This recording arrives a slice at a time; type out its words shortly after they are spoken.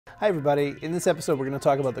Hi everybody. In this episode we're going to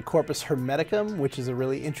talk about the Corpus Hermeticum, which is a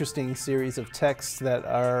really interesting series of texts that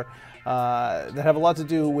are that have a lot to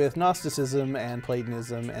do with Gnosticism and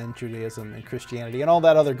Platonism and Judaism and Christianity and all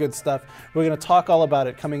that other good stuff. We're going to talk all about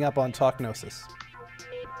it coming up on Talk Gnosis.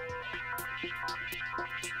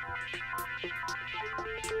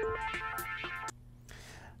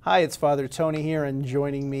 Hi, it's Father Tony here, and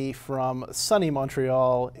joining me from sunny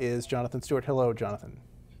Montreal is Jonathan Stewart. Hello, Jonathan.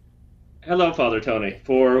 Hello, Father Tony.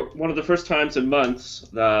 For one of the first times in months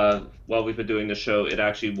while we've been doing the show, it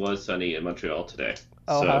actually was sunny in Montreal today.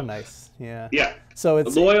 Oh, So, how nice. Yeah. yeah, So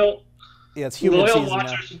it's loyal humid loyal season now.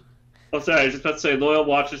 watchers. Oh, sorry, I was just about to say loyal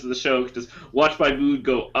watchers of the show could just watch my mood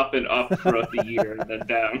go up and up throughout the year and then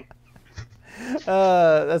down.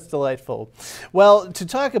 That's delightful. Well, to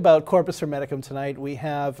talk about Corpus Hermeticum tonight, we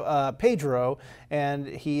have Pedro, and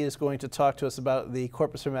he is going to talk to us about the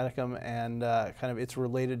Corpus Hermeticum and kind of its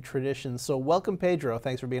related traditions. So welcome, Pedro.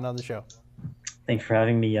 Thanks for being on the show. Thanks for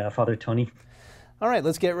having me, Father Tony. All right,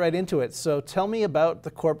 let's get right into it. So tell me about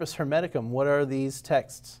the Corpus Hermeticum. What are these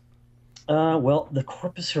texts? Well, the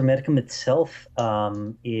Corpus Hermeticum itself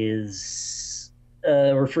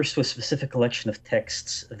refers to a specific collection of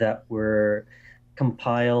texts that were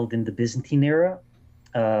compiled in the Byzantine era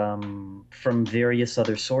from various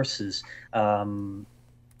other sources.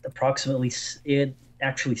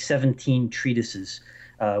 Actually 17 treatises,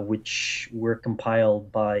 which were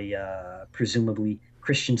compiled by presumably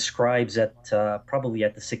Christian scribes probably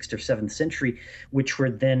at the 6th or 7th century, which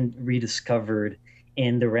were then rediscovered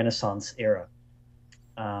in the Renaissance era.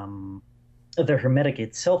 The Hermetic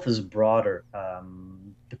itself is broader.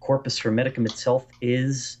 The Corpus Hermeticum itself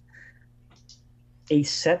is a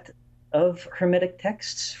set of Hermetic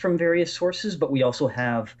texts from various sources, but we also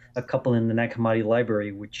have a couple in the Nag Hammadi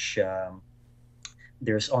library, which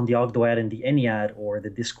there's on the Ogdoad and the Ennead, or the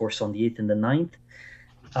Discourse on the 8th and the 9th,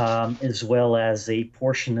 as well as a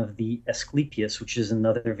portion of the Asclepius, which is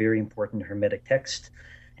another very important Hermetic text.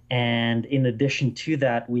 And in addition to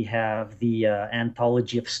that, we have the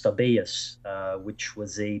Anthology of Stabaeus, which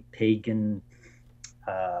was a pagan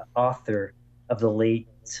author of the late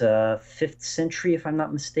 5th century, if I'm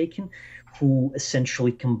not mistaken, who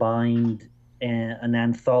essentially combined an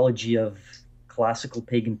anthology of classical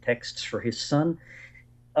pagan texts for his son,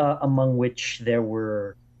 among which there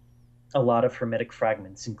were a lot of Hermetic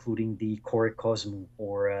fragments, including the Korikosmu,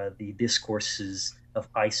 or the Discourses of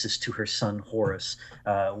Isis to her son Horus,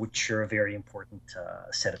 which are a very important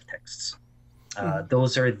set of texts.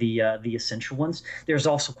 Those are the essential ones. There's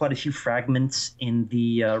also quite a few fragments in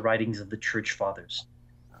the writings of the Church Fathers.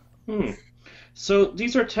 So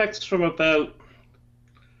these are texts from about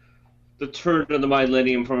the turn of the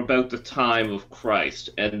millennium, from about the time of Christ,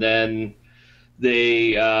 and then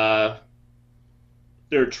they're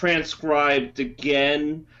transcribed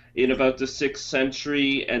again in about the 6th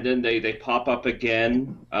century, and then they pop up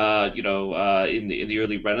again, in the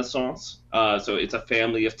early Renaissance. So it's a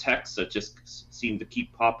family of texts that just seem to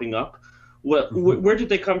keep popping up. Where did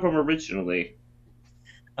they come from originally?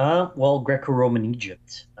 Well, Greco-Roman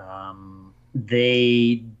Egypt.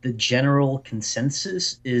 The general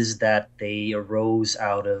consensus is that they arose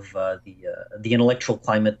out of the intellectual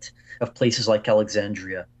climate of places like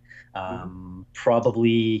Alexandria.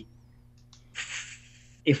 Probably,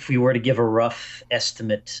 if we were to give a rough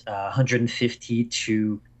estimate, 150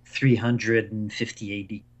 to 350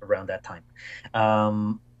 AD, around that time.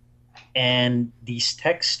 And these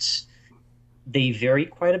texts, they vary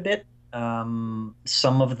quite a bit.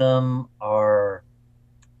 Some of them are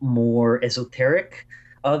more esoteric.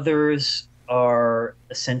 Others are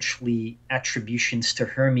essentially attributions to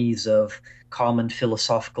Hermes of common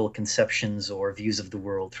philosophical conceptions or views of the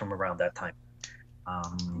world from around that time.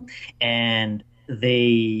 And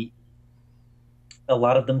a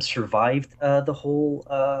lot of them survived the whole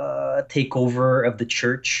takeover of the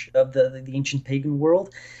church of the ancient pagan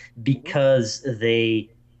world, because they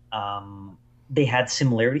had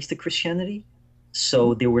similarities to Christianity,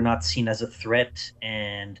 so they were not seen as a threat.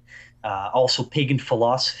 And also pagan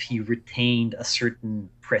philosophy retained a certain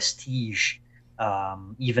prestige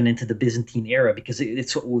even into the Byzantine era, because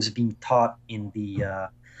it's what was being taught in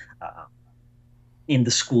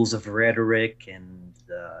the schools of rhetoric and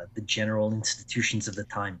the general institutions of the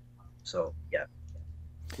time. So yeah.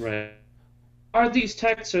 Right. Are these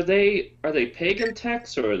texts, are they pagan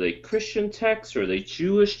texts, or are they Christian texts, or are they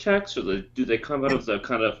Jewish texts, or do they come out of the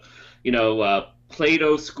kind of,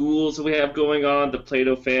 Plato schools that we have going on, the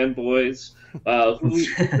Plato fanboys?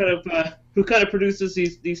 Who kind of produces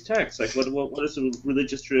these texts? Like, what is the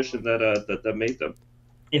religious tradition that made them?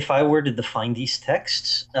 If I were to define these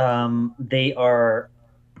texts, they are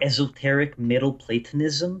esoteric Middle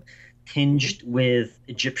Platonism tinged with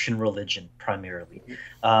Egyptian religion primarily.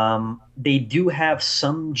 They do have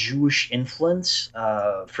some Jewish influence.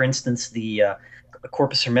 For instance, the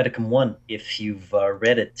Corpus Hermeticum 1, if you've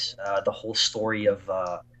read it, the whole story of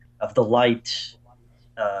the light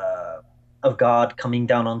of God coming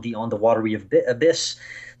down on the watery abyss.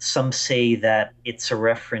 Some say that it's a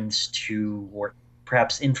reference to, or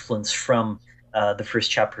perhaps influence from, the first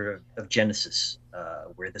chapter of Genesis,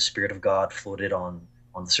 where the Spirit of God floated on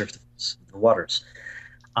the surface of the waters.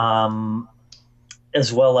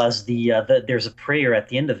 As well as there's a prayer at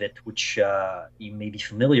the end of it, which you may be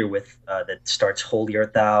familiar with, that starts "Holy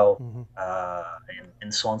art thou,"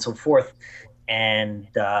 and so on and so forth. And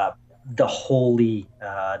the holy,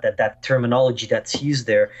 that terminology that's used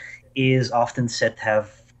there is often said to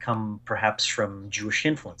have come perhaps from Jewish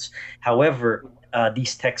influence. However,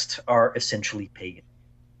 these texts are essentially pagan.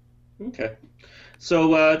 Okay.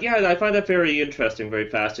 So yeah, I find that very interesting, very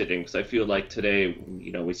fascinating, because I feel like today,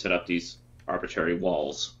 we set up these arbitrary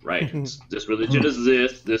walls, right? This religion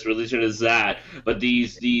is this religion is that, but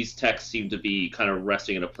these texts seem to be kind of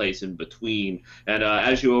resting in a place in between. And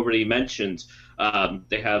as you already mentioned,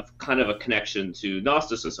 they have kind of a connection to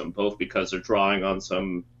Gnosticism, both because they're drawing on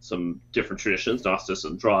some different traditions.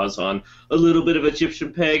 Gnosticism draws on a little bit of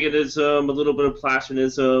Egyptian paganism, a little bit of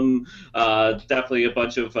Platonism, definitely a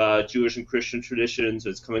bunch of Jewish and Christian traditions.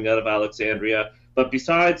 It's coming out of Alexandria. But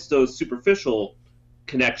besides those superficial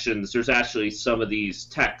connections, there's actually some of these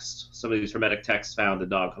Hermetic texts found in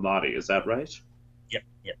Nag Hammadi. Is that right? Yep,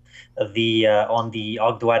 yep. On the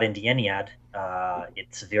Ogdoad and the Ennead,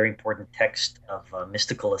 it's a very important text of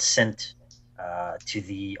mystical ascent to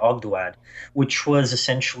the Ogdoad, which was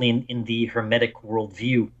essentially in the Hermetic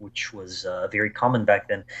worldview, which was very common back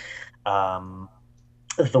then.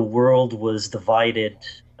 The world was divided.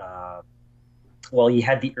 Well, you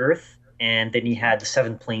had the Earth, and then you had the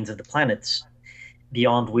 7 planes of the planets,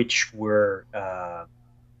 beyond which were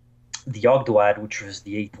the Ogdoad, which was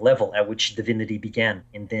the 8th level at which divinity began,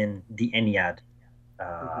 and then the Ennead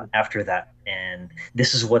after that. And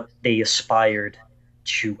this is what they aspired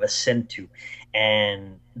to ascend to.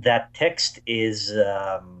 And that text is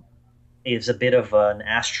a bit of an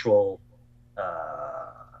astral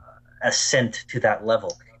ascent to that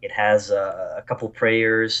level. It has a couple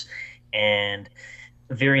prayers, and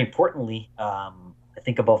very importantly, I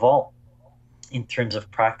think above all, in terms of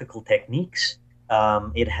practical techniques,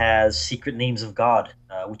 it has secret names of God,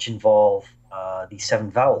 which involve the 7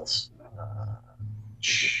 vowels,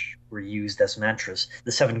 which were used as mantras,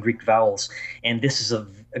 the 7 Greek vowels. And this is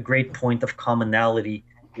a great point of commonality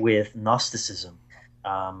with Gnosticism.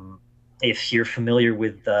 If you're familiar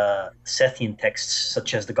with Sethian texts,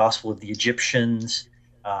 such as the Gospel of the Egyptians,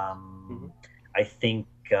 I think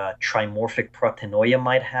Trimorphic Protenoia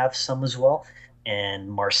might have some as well, and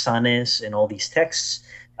Marsanes and all these texts,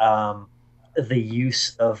 the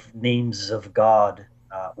use of names of God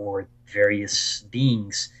or various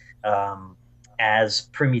beings as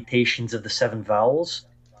permutations of the 7 vowels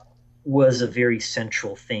was a very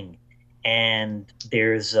central thing. And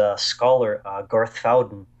there's a scholar, Garth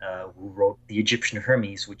Fowden, who wrote The Egyptian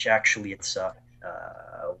Hermes, which actually it's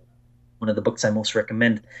one of the books I most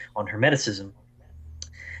recommend on Hermeticism.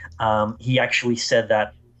 He actually said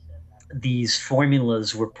that these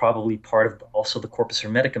formulas were probably part of also the Corpus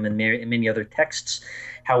Hermeticum and many other texts.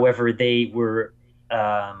 However, they were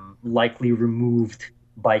likely removed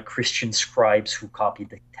by Christian scribes who copied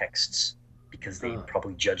the texts because they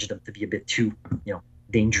probably judged them to be a bit too,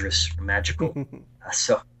 dangerous or magical.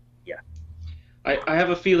 So, yeah. I have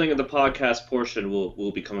a feeling in the podcast portion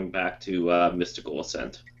we'll be coming back to mystical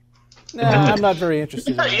ascent. Nah, I'm not very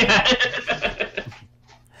interested in that.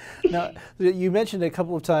 Now, you mentioned a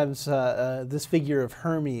couple of times this figure of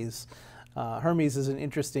Hermes. Hermes is an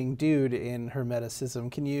interesting dude in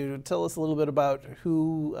Hermeticism. Can you tell us a little bit about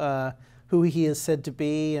who he is said to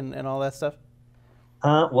be and all that stuff?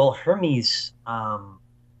 Well, Hermes,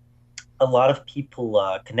 a lot of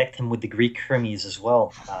people connect him with the Greek Hermes as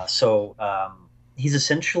well. So he's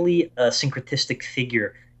essentially a syncretistic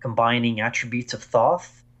figure combining attributes of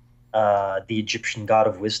Thoth, the Egyptian god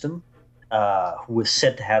of wisdom, who was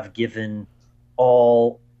said to have given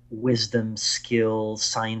all wisdom, skills,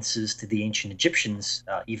 sciences to the ancient Egyptians,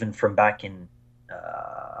 even from back in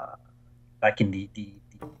the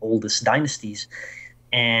oldest dynasties.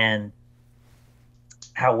 And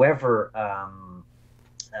however,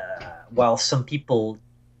 while some people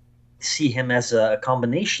see him as a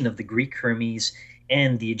combination of the Greek Hermes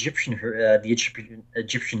and the Egyptian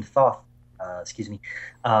Thoth,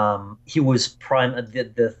 he was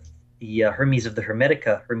the Hermes of the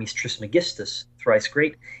Hermetica, Hermes Trismegistus, thrice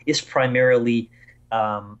great, is primarily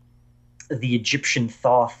the Egyptian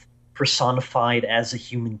Thoth personified as a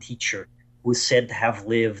human teacher who is said to have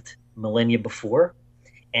lived millennia before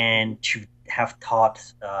and to have taught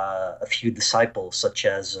a few disciples, such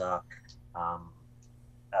as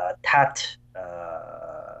Tat,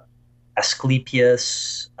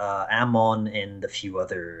 Asclepius, Ammon, and a few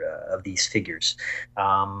other of these figures.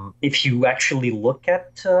 If you actually look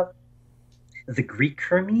at the Greek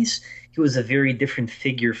Hermes, he was a very different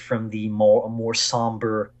figure from the more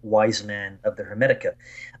somber wise man of the Hermetica.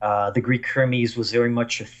 The Greek Hermes was very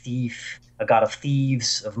much a thief, a god of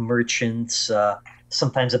thieves, of merchants,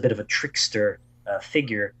 sometimes a bit of a trickster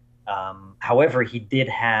figure. However, he did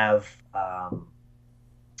have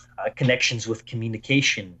connections with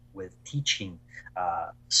communication, with teaching.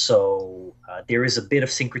 So there is a bit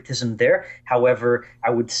of syncretism there. However, I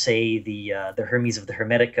would say the Hermes of the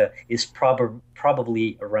Hermetica is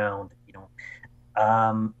probably around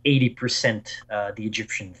 80% the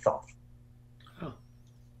Egyptian Thoth. Oh.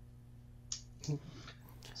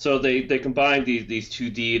 So they combine these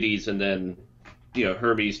two deities, and then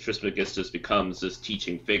Hermes Trismegistus becomes this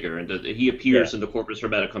teaching figure, and he appears in the Corpus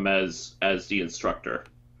Hermeticum as the instructor.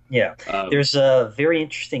 Yeah, there's a very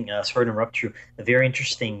interesting, sorry to interrupt you, a very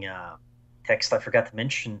interesting text I forgot to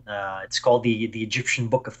mention. It's called the Egyptian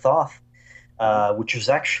Book of Thoth, which was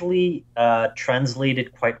actually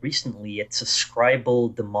translated quite recently. It's a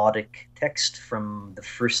scribal demotic text from the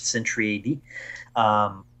 1st century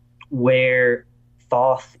AD, where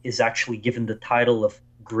Thoth is actually given the title of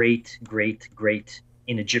great, great, great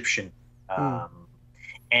in Egyptian.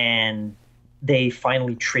 And they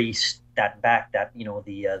finally traced that back, that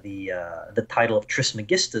the title of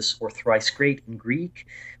Trismegistus, or thrice great in Greek,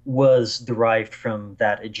 was derived from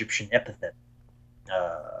that Egyptian epithet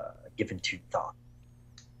given to Thoth.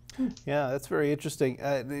 Yeah, that's very interesting.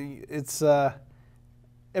 It's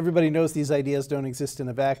everybody knows these ideas don't exist in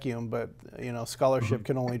a vacuum, but scholarship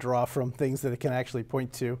can only draw from things that it can actually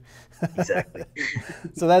point to. Exactly.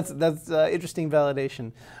 So that's interesting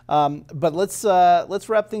validation. But let's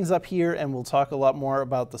wrap things up here, and we'll talk a lot more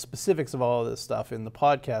about the specifics of all of this stuff in the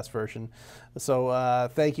podcast version. So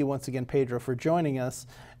thank you once again, Pedro, for joining us.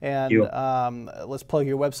 And let's plug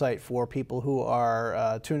your website for people who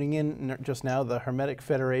are tuning in just now, the Hermetic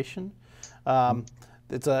Federation.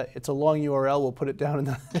 It's a long URL. We'll put it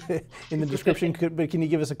down in the description. But can you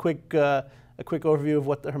give us a quick overview of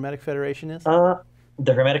what the Hermetic Federation is?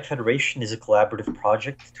 The Hermetic Federation is a collaborative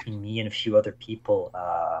project between me and a few other people,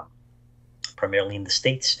 primarily in the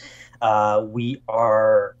States. We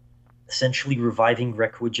are essentially reviving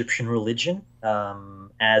Greco-Egyptian religion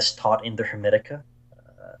as taught in the Hermetica,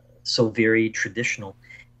 so very traditional.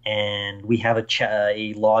 And we have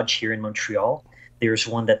a lodge here in Montreal. There's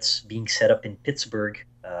one that's being set up in Pittsburgh,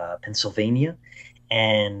 Pennsylvania,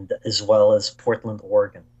 and as well as Portland,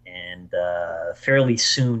 Oregon, and fairly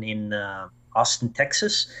soon in Austin,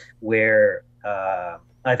 Texas, where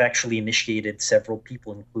I've actually initiated several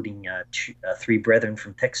people, including 3 brethren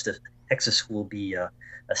from Texas who will be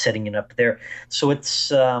setting it up there. So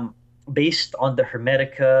it's based on the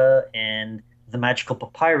Hermetica and the magical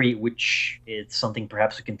papyri, which is something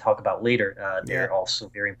perhaps we can talk about later. They're also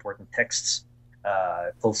very important texts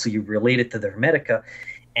closely related to the Hermetica.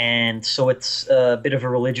 And so it's a bit of a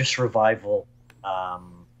religious revival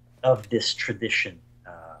of this tradition.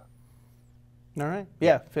 All right.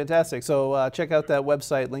 Yeah, fantastic. So check out that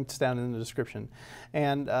website. Link's down in the description.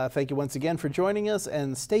 And thank you once again for joining us.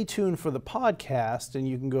 And stay tuned for the podcast. And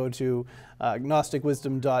you can go to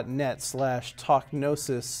gnosticwisdom.net/talk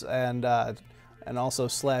Gnosis and also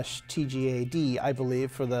 /TGAD, I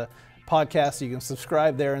believe, for the podcast. You can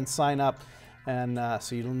subscribe there and sign up. And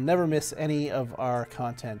so you'll never miss any of our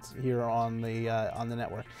content here on the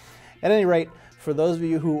network. At any rate, for those of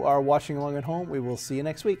you who are watching along at home, we will see you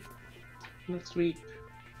next week.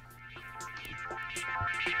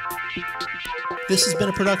 This has been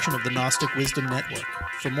a production of the Gnostic Wisdom Network.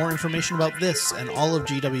 For more information about this and all of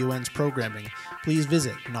GWN's programming, please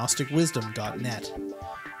visit gnosticwisdom.net.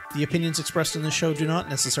 The opinions expressed in this show do not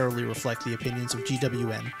necessarily reflect the opinions of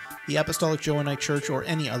GWN, the Apostolic Johannite Church, or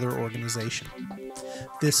any other organization.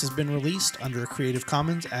 This has been released under a Creative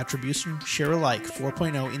Commons Attribution Share Alike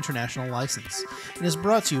 4.0 International License and is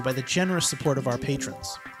brought to you by the generous support of our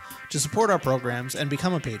patrons. To support our programs and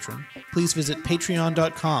become a patron, please visit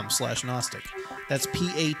patreon.com/Gnostic. That's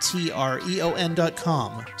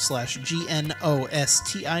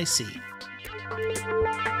patreon.com/GNOSTIC.